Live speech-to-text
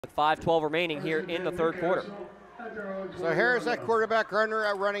With 5:12 remaining here in the third quarter. So Harris at quarterback, Gardner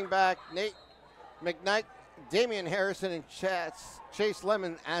at running back, Nate McKnight, Damian Harrison, and Chase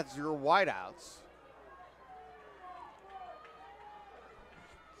Lemon as your wideouts.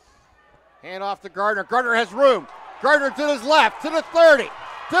 Hand off to Gardner. Gardner has room. Gardner to his left, to the 30,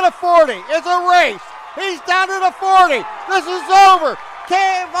 to the 40. It's a race. He's down to the 40. This is over.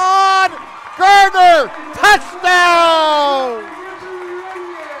 Kaevon, Gardner, touchdown!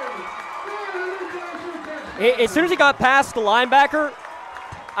 As soon as he got past the linebacker,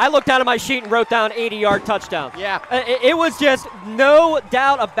 I looked down at my sheet and wrote down 80-yard touchdown. Yeah. It was just no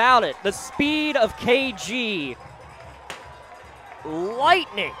doubt about it. The speed of KG,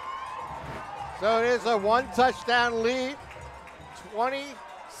 lightning. So it is a one-touchdown lead,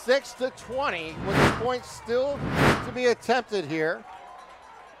 26-20, with points still to be attempted here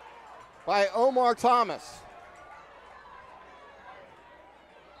by Omar Thomas.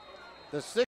 The